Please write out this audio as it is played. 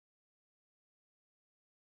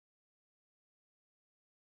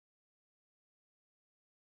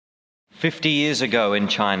50 years ago in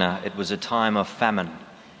China, it was a time of famine.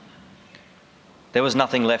 There was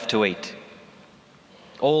nothing left to eat.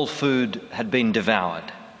 All food had been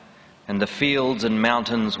devoured, and the fields and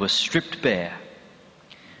mountains were stripped bare.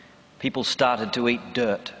 People started to eat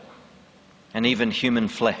dirt, and even human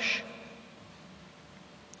flesh.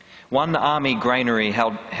 One army granary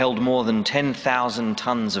held more than 10,000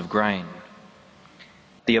 tons of grain.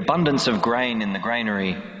 The abundance of grain in the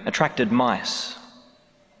granary attracted mice.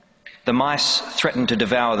 The mice threatened to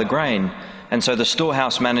devour the grain, and so the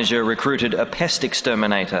storehouse manager recruited a pest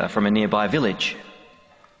exterminator from a nearby village.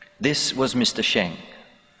 This was Mr. Sheng.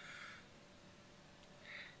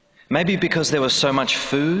 Maybe because there was so much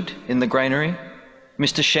food in the granary,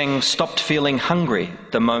 Mr. Sheng stopped feeling hungry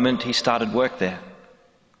the moment he started work there.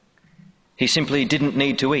 He simply didn't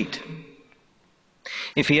need to eat.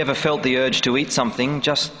 If he ever felt the urge to eat something,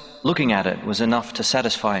 just looking at it was enough to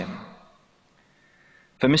satisfy him.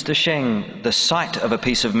 For Mr. Sheng, the sight of a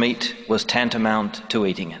piece of meat was tantamount to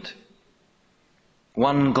eating it.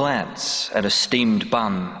 One glance at a steamed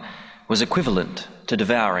bun was equivalent to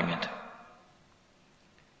devouring it.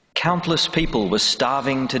 Countless people were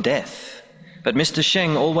starving to death, but Mr.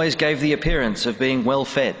 Sheng always gave the appearance of being well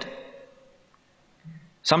fed.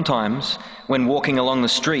 Sometimes, when walking along the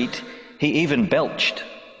street, he even belched.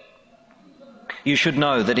 You should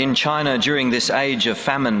know that in China during this age of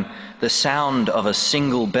famine, the sound of a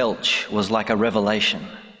single belch was like a revelation.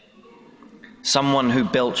 Someone who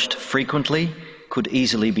belched frequently could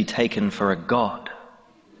easily be taken for a god.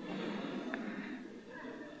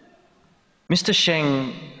 Mr.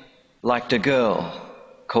 Sheng liked a girl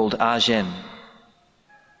called Zhen.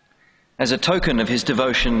 As a token of his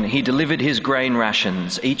devotion, he delivered his grain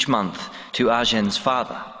rations each month to Zhen's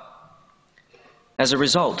father. As a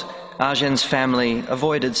result, Zhen's family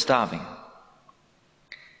avoided starving.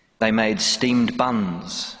 They made steamed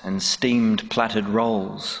buns and steamed plattered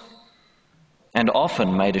rolls, and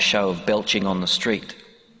often made a show of belching on the street.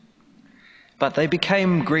 But they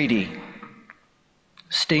became greedy.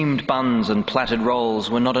 Steamed buns and plattered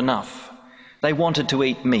rolls were not enough. They wanted to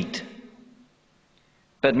eat meat.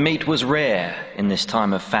 But meat was rare in this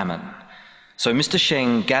time of famine, so Mr.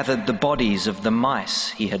 Sheng gathered the bodies of the mice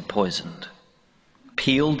he had poisoned,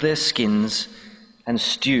 peeled their skins, and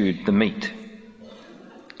stewed the meat.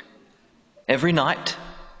 Every night,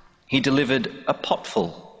 he delivered a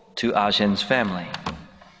potful to Zhen's family.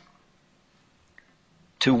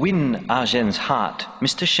 To win Zhen's heart,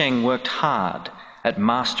 Mr. Sheng worked hard at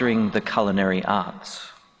mastering the culinary arts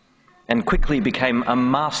and quickly became a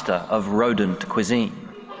master of rodent cuisine.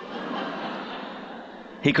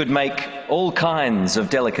 He could make all kinds of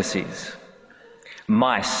delicacies: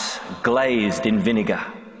 mice glazed in vinegar,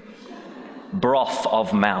 broth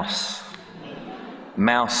of mouse,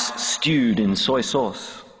 mouse stewed in soy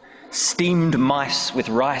sauce, steamed mice with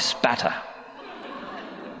rice batter.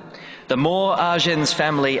 The more Zhen's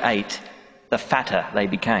family ate, the fatter they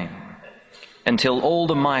became, until all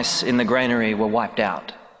the mice in the granary were wiped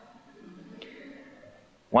out.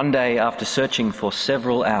 One day, after searching for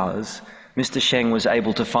several hours, Mr. Sheng was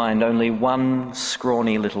able to find only one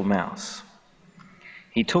scrawny little mouse.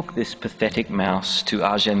 He took this pathetic mouse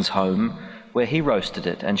to Zhen's home, where he roasted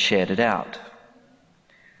it and shared it out.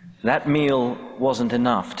 That meal wasn't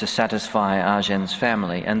enough to satisfy Zhen's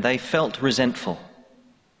family, and they felt resentful.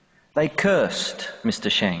 They cursed Mr.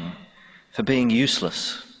 Sheng for being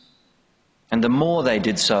useless, and the more they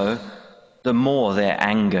did so, the more their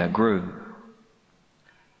anger grew.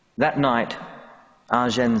 That night,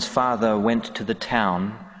 Zhen's father went to the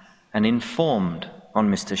town and informed on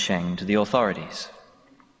Mr. Sheng to the authorities.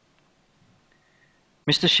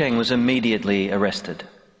 Mr. Sheng was immediately arrested.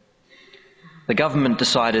 The government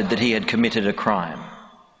decided that he had committed a crime.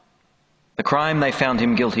 The crime they found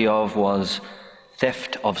him guilty of was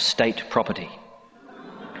theft of state property.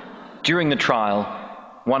 During the trial,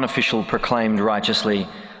 one official proclaimed righteously,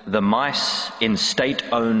 "The mice in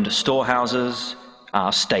state-owned storehouses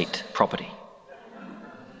are state property."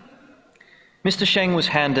 Mr. Sheng was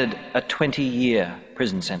handed a 20-year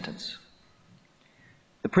prison sentence.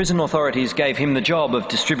 The prison authorities gave him the job of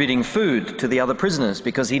distributing food to the other prisoners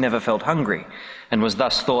because he never felt hungry and was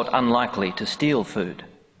thus thought unlikely to steal food.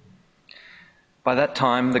 By that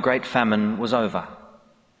time, the Great Famine was over.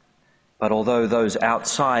 But although those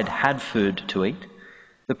outside had food to eat,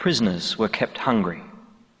 the prisoners were kept hungry.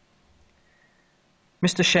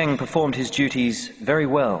 Mr. Sheng performed his duties very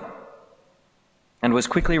well and was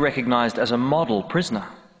quickly recognized as a model prisoner.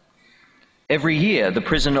 Every year, the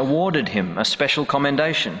prison awarded him a special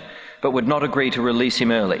commendation, but would not agree to release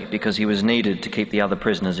him early because he was needed to keep the other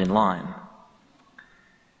prisoners in line.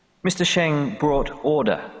 Mr Sheng brought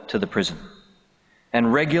order to the prison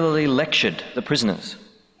and regularly lectured the prisoners.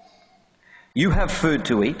 You have food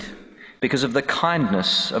to eat because of the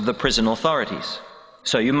kindness of the prison authorities,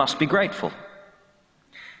 so you must be grateful.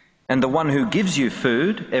 And the one who gives you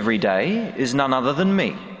food every day is none other than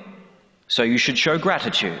me, so you should show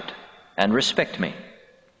gratitude and respect me.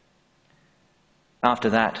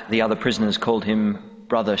 After that, the other prisoners called him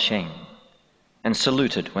Brother Sheng and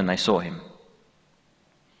saluted when they saw him.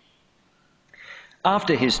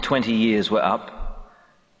 After his 20 years were up,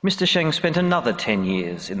 Mr Sheng spent another 10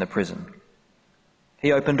 years in the prison.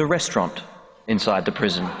 He opened a restaurant inside the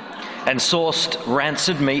prison and sourced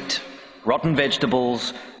rancid meat, rotten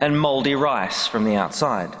vegetables, and mouldy rice from the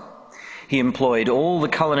outside. He employed all the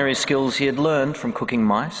culinary skills he had learned from cooking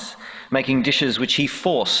mice, making dishes which he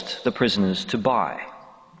forced the prisoners to buy.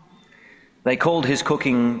 They called his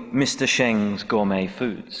cooking Mr Sheng's gourmet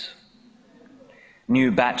foods. New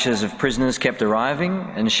batches of prisoners kept arriving,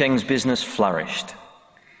 and Sheng's business flourished.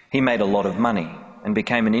 He made a lot of money and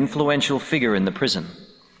became an influential figure in the prison.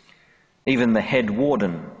 Even the head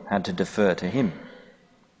warden had to defer to him.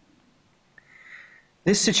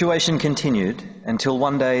 This situation continued until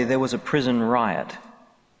one day there was a prison riot.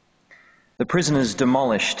 The prisoners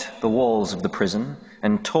demolished the walls of the prison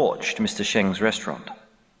and torched Mr Sheng's restaurant.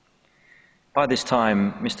 By this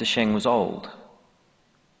time, Mr Sheng was old.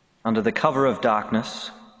 Under the cover of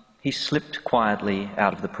darkness, he slipped quietly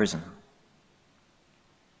out of the prison.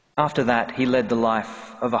 After that, he led the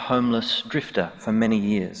life of a homeless drifter for many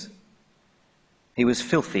years. He was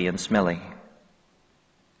filthy and smelly.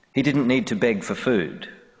 He didn't need to beg for food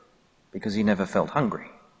because he never felt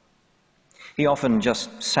hungry. He often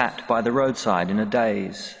just sat by the roadside in a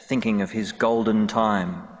daze, thinking of his golden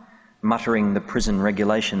time, muttering the prison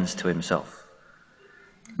regulations to himself.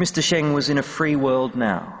 Mr Sheng was in a free world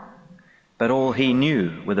now, but all he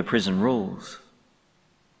knew were the prison rules.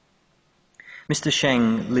 Mr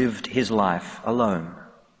Sheng lived his life alone.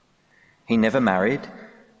 He never married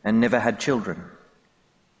and never had children.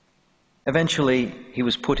 Eventually, he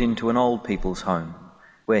was put into an old people's home,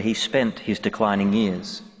 where he spent his declining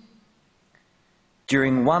years.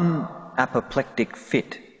 During one apoplectic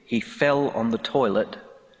fit, he fell on the toilet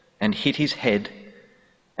and hit his head,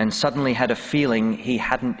 and suddenly had a feeling he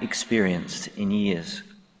hadn't experienced in years.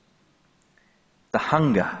 The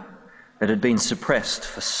hunger that had been suppressed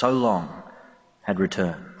for so long had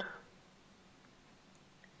returned.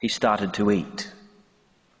 He started to eat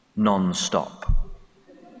non-stop.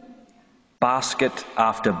 Basket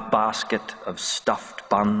after basket of stuffed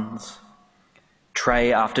buns,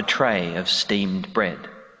 tray after tray of steamed bread.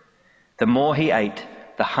 The more he ate,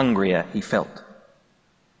 the hungrier he felt.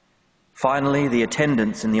 Finally, the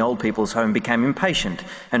attendants in the old people's home became impatient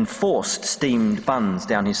and forced steamed buns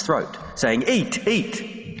down his throat, saying, "Eat,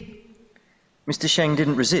 eat!" Mr Sheng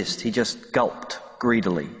didn't resist, he just gulped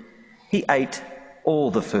greedily. He ate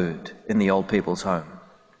all the food in the old people's home,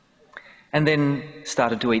 and then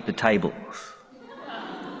started to eat the tables,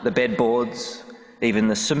 the bedboards, even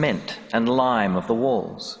the cement and lime of the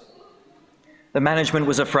walls. The management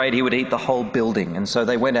was afraid he would eat the whole building, and so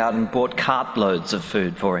they went out and bought cartloads of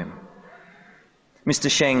food for him.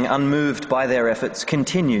 Mr Sheng, unmoved by their efforts,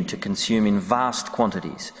 continued to consume in vast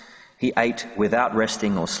quantities. He ate without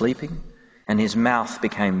resting or sleeping, and his mouth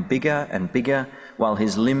became bigger and bigger, while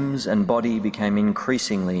his limbs and body became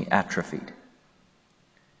increasingly atrophied.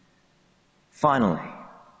 Finally,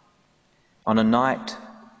 on a night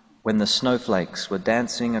when the snowflakes were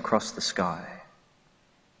dancing across the sky,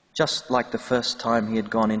 just like the first time he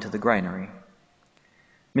had gone into the granary,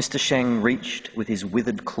 Mr Sheng reached with his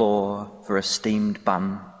withered claw for a steamed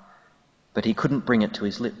bun, but he couldn't bring it to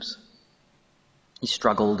his lips. He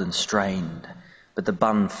struggled and strained, but the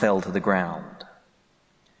bun fell to the ground.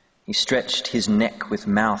 He stretched his neck with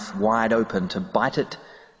mouth wide open to bite it,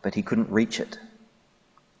 but he couldn't reach it.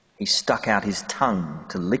 He stuck out his tongue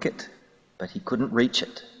to lick it, but he couldn't reach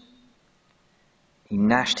it. He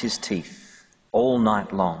gnashed his teeth all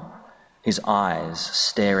night long, his eyes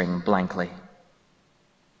staring blankly.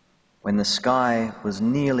 When the sky was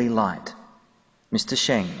nearly light, Mr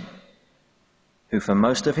Sheng, who for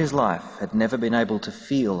most of his life had never been able to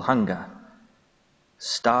feel hunger,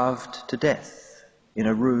 starved to death in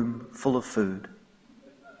a room full of food.